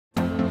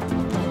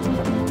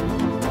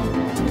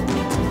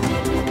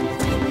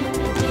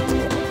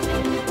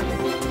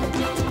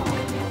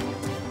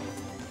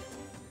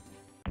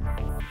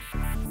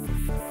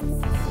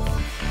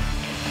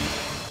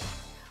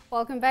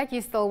Welcome back.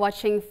 You're still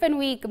watching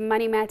Finweek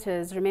Money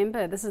Matters.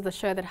 Remember, this is the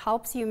show that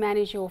helps you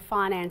manage your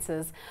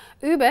finances.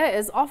 Uber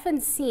is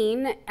often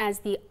seen as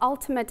the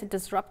ultimate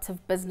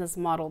disruptive business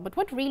model, but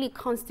what really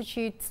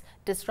constitutes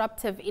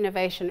disruptive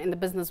innovation in the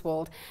business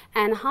world,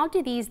 and how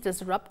do these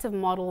disruptive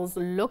models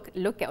look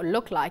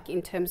like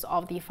in terms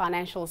of the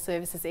financial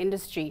services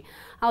industry?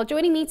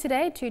 Joining me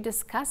today to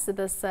discuss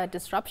this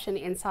disruption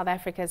in South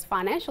Africa's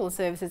financial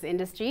services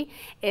industry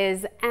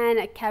is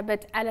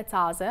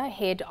Cabot-Alletzhauser,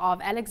 head of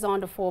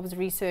Alexander Forbes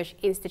Research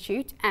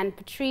Institute, and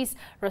Patrice,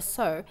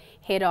 Rassou,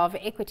 head of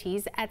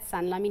equities at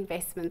Sanlam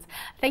Investments.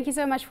 Thank you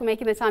so much for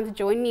making the time to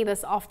join me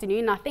this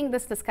afternoon. I think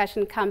this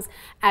discussion comes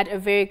at a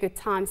very good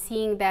time,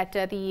 seeing that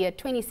the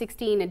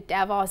 2016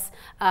 Davos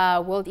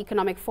World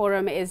Economic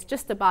Forum is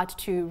just about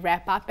to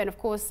wrap up, and of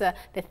course the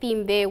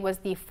theme there was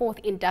the fourth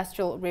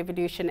industrial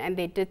revolution, and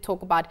they did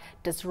talk about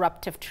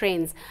disruptive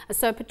trends.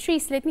 So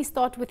Patrice, let me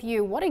start with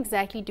you. What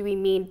exactly do we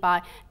mean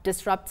by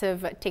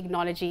disruptive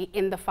technology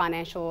in the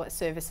financial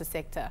services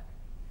sector?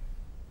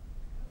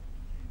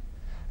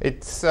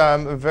 It's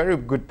a very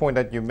good point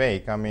that you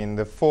make. I mean,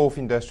 the fourth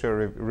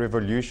industrial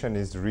revolution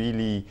is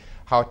really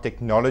how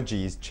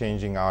technology is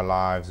changing our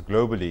lives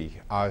globally.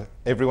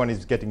 Everyone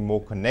is getting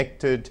more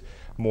connected,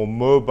 more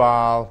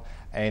mobile,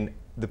 and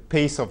the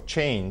pace of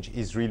change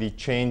is really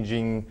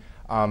changing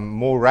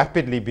more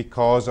rapidly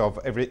because of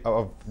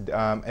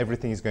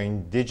everything is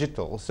going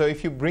digital. So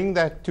if you bring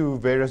that to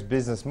various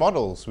business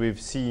models, we've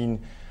seen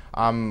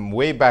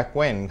way back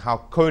when how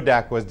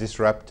Kodak was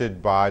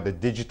disrupted by the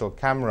digital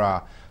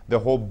camera. The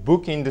whole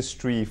book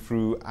industry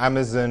through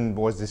Amazon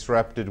was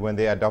disrupted when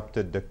they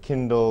adopted the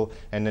Kindle,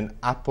 and then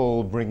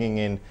Apple bringing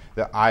in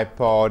the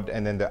iPod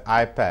and then the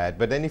iPad.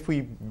 But then if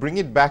we bring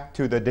it back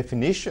to the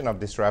definition of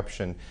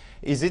disruption,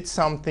 is it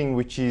something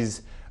which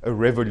is a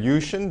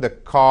revolution, the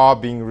car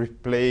being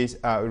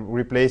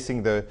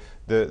replacing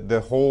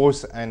the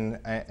horse and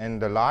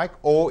the like,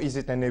 or is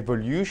it an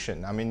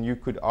evolution? I mean, you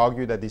could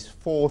argue that this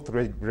fourth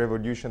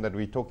revolution that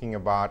we're talking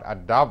about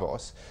at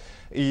Davos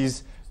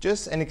is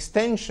just an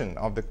extension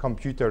of the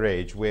computer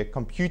age, where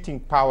computing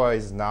power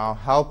is now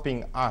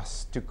helping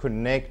us to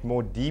connect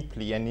more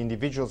deeply, and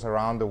individuals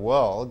around the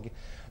world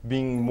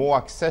being more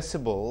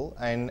accessible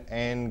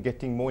and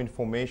getting more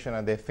information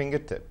at their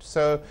fingertips.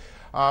 So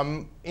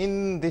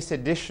in this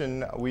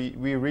edition, we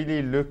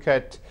really look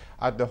at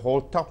the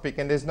whole topic,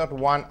 and there's not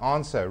one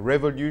answer,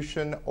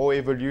 revolution or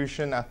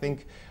evolution. I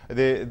think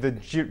the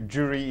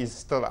jury is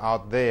still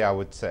out there, I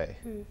would say.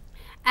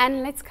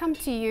 And let's come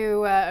to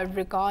you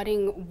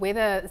regarding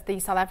whether the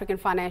South African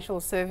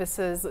financial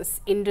services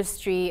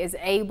industry is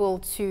able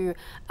to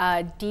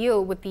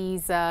deal with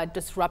these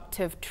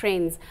disruptive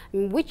trends.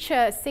 Which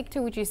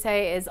sector would you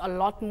say is a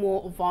lot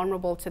more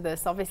vulnerable to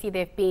this? Obviously,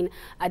 there have been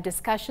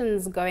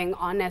discussions going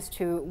on as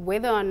to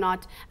whether or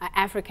not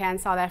Africa and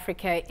South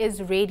Africa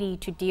is ready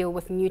to deal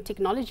with new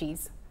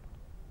technologies.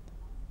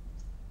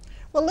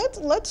 Well,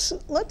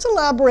 let's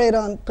elaborate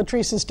on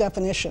Patrice's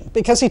definition,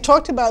 because he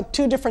talked about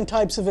two different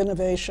types of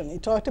innovation. He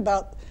talked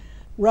about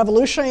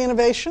revolutionary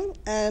innovation,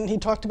 and he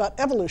talked about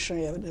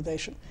evolutionary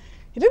innovation.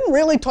 He didn't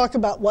really talk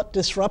about what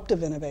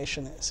disruptive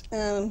innovation is.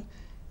 And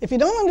if you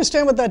don't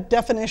understand what that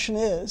definition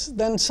is,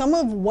 then some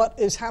of what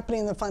is happening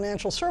in the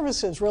financial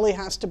services really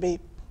has to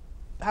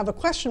have a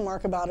question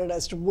mark about it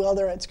as to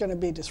whether it's going to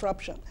be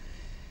disruption.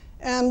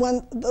 And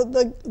when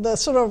the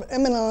sort of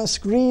eminence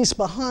grise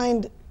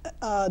behind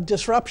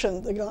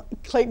disruption,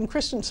 Clayton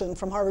Christensen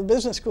from Harvard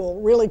Business School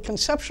really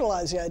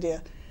conceptualized the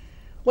idea.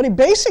 What he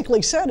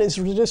basically said is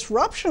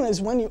disruption is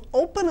when you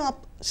open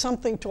up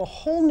something to a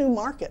whole new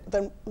market,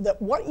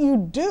 that what you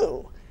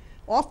do,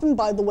 often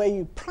by the way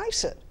you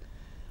price it,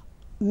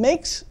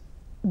 makes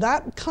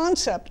that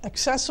concept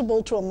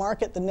accessible to a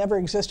market that never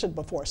existed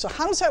before. So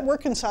how does that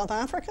work in South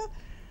Africa?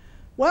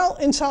 Well,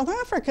 in South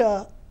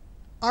Africa,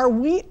 are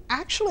we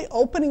actually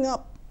opening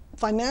up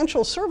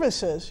financial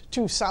services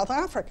to South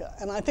Africa?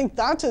 And I think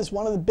that is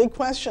one of the big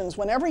questions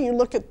whenever you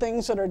look at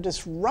things that are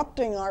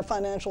disrupting our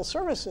financial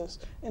services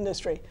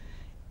industry.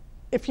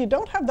 If you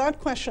don't have that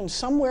question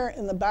somewhere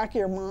in the back of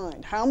your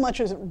mind, how much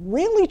is it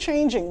really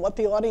changing what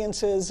the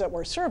audience is that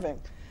we're serving,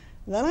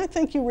 then I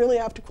think you really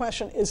have to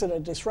question, is it a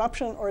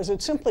disruption, or is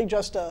it simply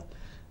just a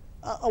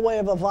way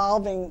of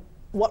evolving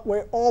what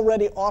we're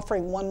already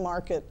offering one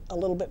market a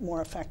little bit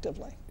more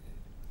effectively?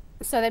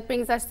 So that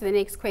brings us to the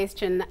next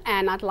question,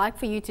 and I'd like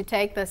for you to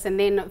take this, and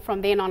then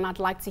from then on I'd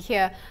like to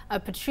hear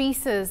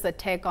Patrice's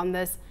take on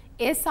this.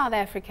 Is South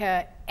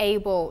Africa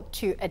able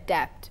to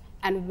adapt,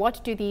 and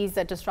what do these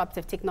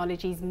disruptive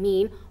technologies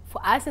mean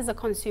for us as a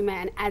consumer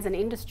and as an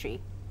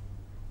industry?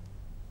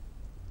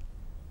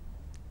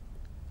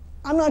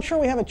 I'm not sure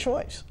we have a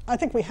choice. I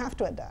think we have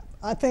to adapt.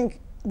 I think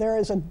there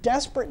is a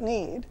desperate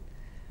need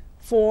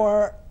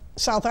for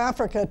South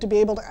Africa to be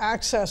able to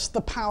access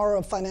the power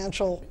of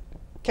financial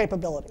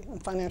capability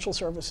and financial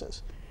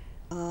services.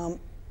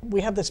 We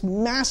have this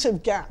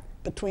massive gap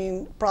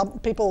between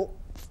people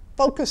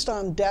focused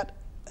on debt,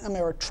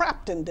 or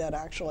trapped in debt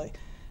actually,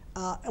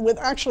 with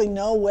actually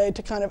no way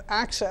to kind of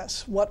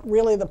access what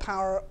really the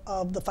power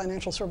of the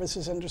financial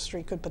services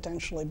industry could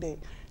potentially be.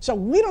 So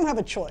we don't have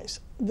a choice.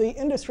 The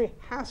industry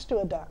has to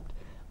adapt,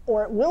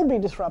 or it will be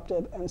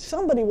disruptive, and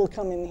somebody will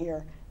come in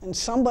here and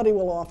somebody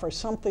will offer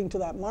something to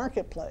that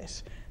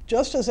marketplace,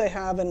 just as they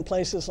have in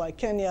places like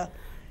Kenya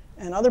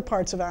and other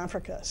parts of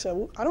Africa.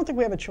 So I don't think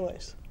we have a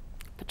choice.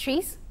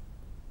 Patrice?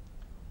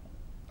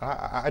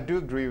 I do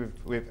agree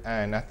with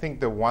Anne. I think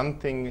the one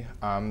thing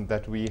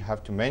that we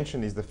have to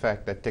mention is the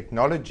fact that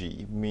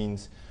technology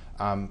means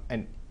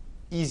an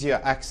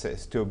easier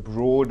access to a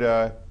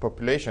broader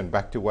population,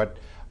 back to what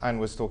Anne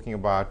was talking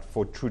about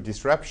for true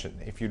disruption.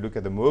 If you look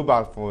at the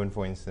mobile phone,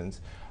 for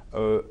instance,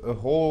 a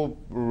whole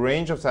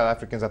range of South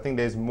Africans, I think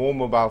there's more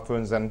mobile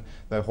phones than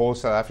the whole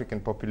South African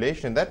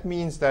population. That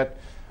means that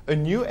a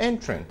new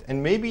entrant,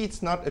 and maybe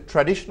it's not a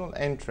traditional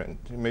entrant,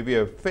 maybe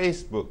a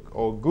Facebook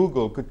or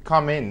Google could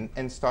come in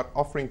and start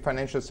offering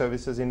financial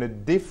services in a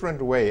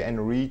different way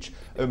and reach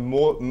a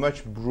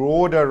much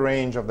broader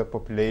range of the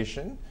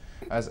population,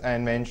 as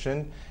Anne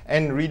mentioned,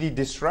 and really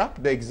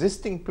disrupt the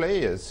existing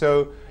players.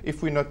 So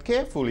if we're not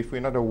careful, if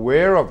we're not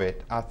aware of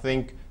it, I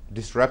think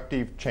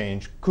disruptive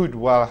change could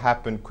well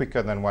happen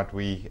quicker than what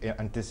we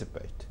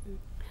anticipate.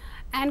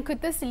 And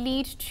could this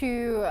lead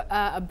to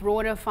a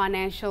broader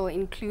financial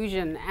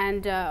inclusion?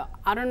 And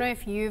I don't know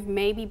if you've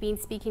maybe been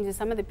speaking to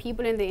some of the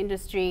people in the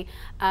industry.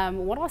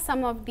 What are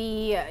some of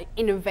the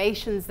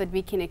innovations that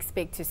we can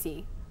expect to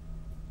see?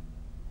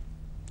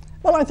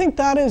 Well, I think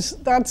that's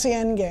the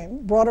end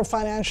game, broader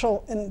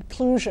financial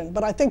inclusion.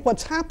 But I think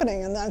what's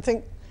happening, and I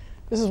think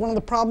this is one of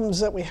the problems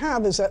that we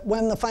have, is that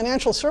when the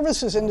financial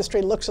services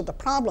industry looks at the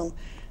problem,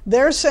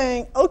 they're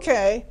saying,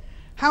 okay,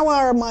 how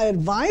are my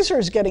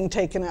advisors getting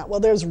taken out?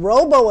 Well, there's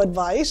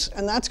robo-advice,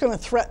 and that's going to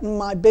threaten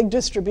my big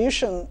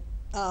distribution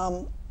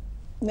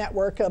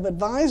network of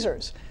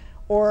advisors.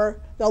 Or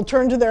they'll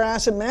turn to their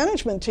asset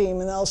management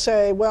team and they'll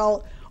say,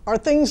 well, are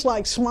things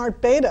like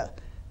smart beta,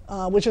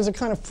 which is a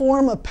kind of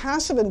form of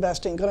passive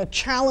investing, going to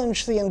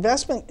challenge the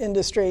investment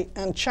industry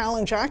and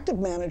challenge active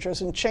managers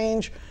and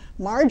change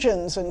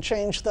margins and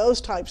change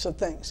those types of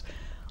things?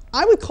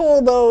 I would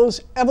call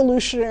those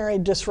evolutionary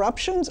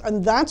disruptions,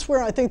 and that's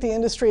where I think the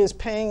industry is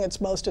paying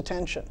its most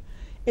attention.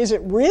 Is it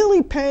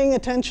really paying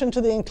attention to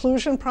the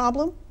inclusion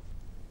problem?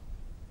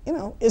 You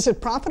know, is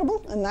it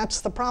profitable? And that's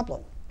the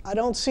problem.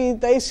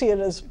 They see it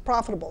as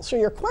profitable. So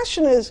your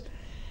question is,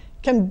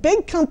 can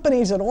big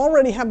companies that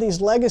already have these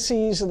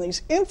legacies and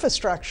these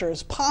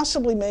infrastructures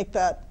possibly make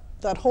that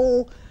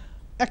whole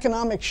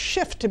economic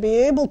shift to be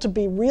able to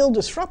be real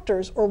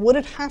disruptors, or would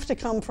it have to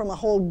come from a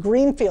whole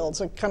greenfield,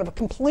 a kind of a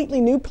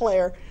completely new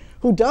player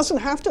who doesn't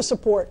have to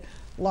support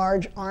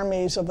large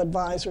armies of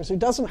advisors, who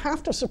doesn't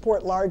have to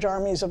support large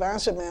armies of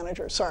asset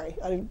managers? Sorry,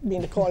 I didn't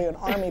mean to call you an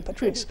army,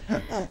 Patrice.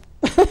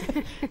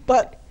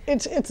 But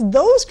it's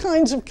those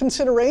kinds of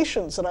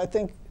considerations that I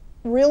think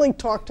really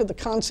talk to the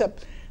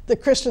concept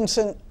that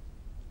Christensen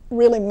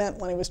really meant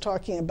when he was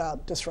talking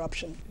about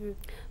disruption.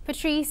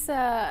 Patrice,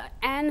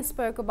 Anne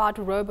spoke about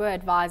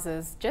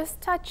robo-advisors. Just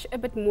touch a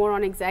bit more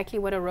on exactly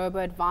what a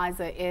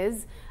robo-advisor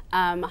is.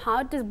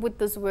 Would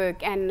this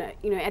work? And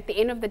at the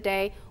end of the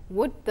day,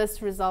 would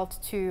this result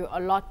to a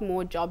lot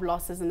more job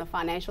losses in the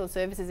financial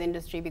services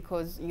industry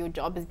because your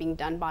job is being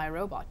done by a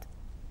robot?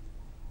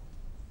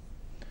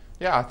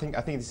 Yeah, I think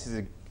this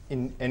is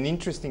an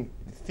interesting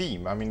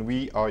theme. I mean,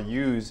 we are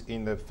used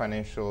in the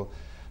financial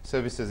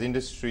services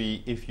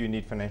industry, if you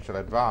need financial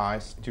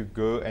advice, to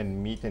go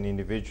and meet an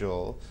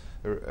individual,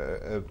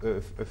 an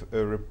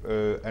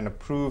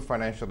approved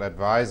financial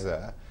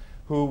advisor,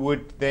 who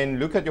would then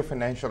look at your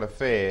financial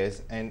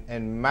affairs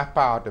and map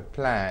out a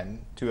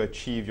plan to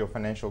achieve your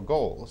financial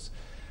goals.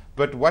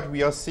 But what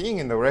we are seeing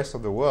in the rest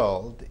of the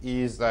world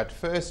is that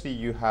firstly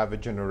you have a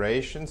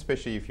generation,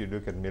 especially if you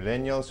look at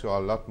millennials, who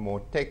are a lot more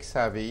tech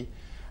savvy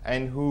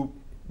and who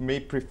may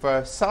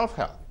prefer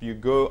self-help. You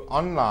go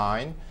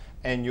online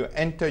and you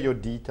enter your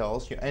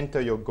details, you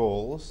enter your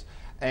goals,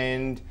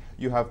 and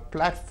you have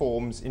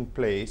platforms in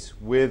place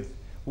which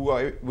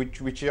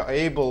are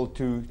able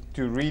to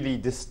really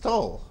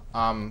distill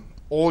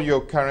all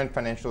your current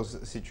financial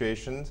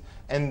situations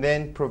and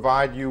then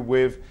provide you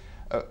with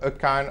a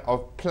kind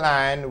of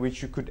plan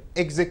which you could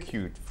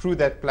execute through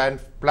that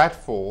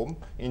platform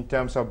in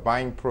terms of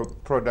buying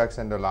products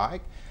and the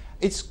like.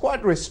 It's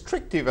quite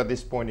restrictive at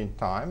this point in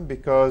time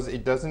because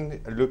it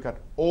doesn't look at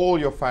all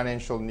your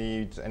financial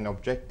needs and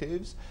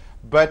objectives,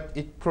 but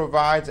it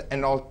provides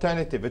an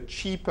alternative, a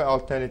cheaper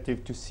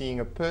alternative to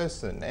seeing a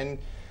person. And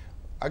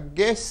I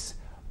guess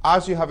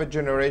as you have a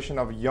generation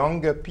of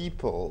younger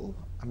people,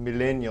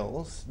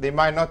 millennials, they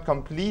might not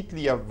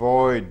completely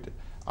avoid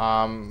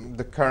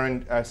the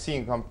current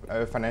seeing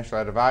a financial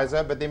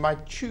advisor, but they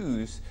might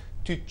choose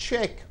to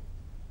check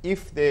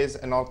if there's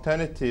an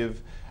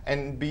alternative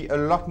and be a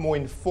lot more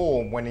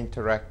informed when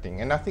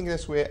interacting. And I think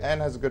that's where Anne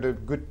has got a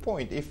good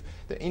point. If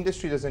the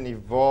industry doesn't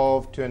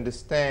evolve to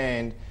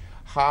understand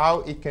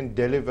how it can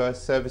deliver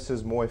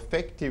services more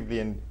effectively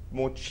and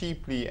more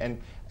cheaply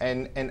and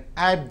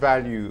add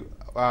value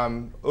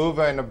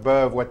over and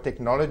above what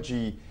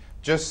technology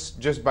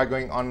just by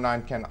going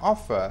online can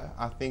offer,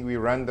 I think we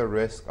run the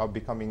risk of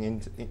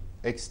becoming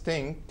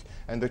extinct,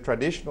 and the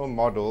traditional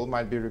model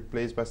might be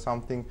replaced by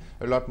something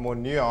a lot more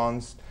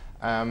nuanced,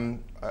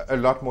 a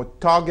lot more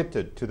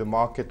targeted to the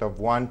market of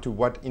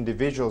what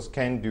individuals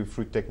can do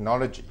through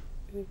technology.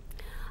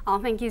 Oh,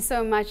 thank you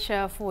so much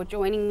for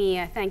joining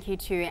me. Thank you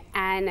to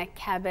Anne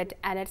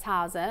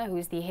Cabot-Alletzhauser, who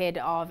is the head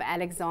of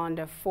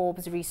Alexander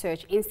Forbes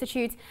Research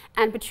Institute,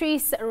 and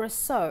Patrice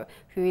Rassou,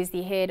 who is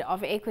the head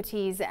of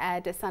equities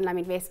at Sanlam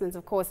Investments.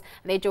 Of course,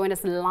 they joined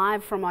us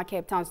live from our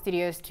Cape Town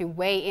studios to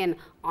weigh in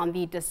on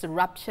the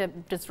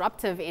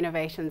disruptive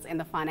innovations in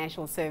the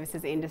financial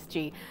services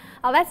industry.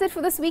 That's it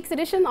for this week's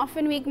edition of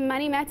Finweek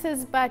Money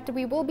Matters, but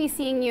we will be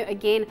seeing you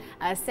again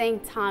same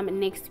time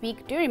next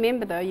week. Do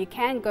remember though, you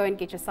can go and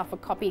get yourself a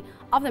copy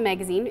of the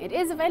magazine. It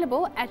is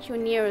available at your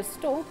nearest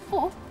store,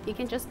 or you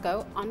can just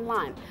go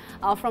online.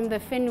 From the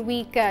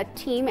Finweek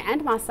team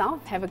and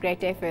myself, have a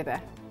great day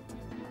further.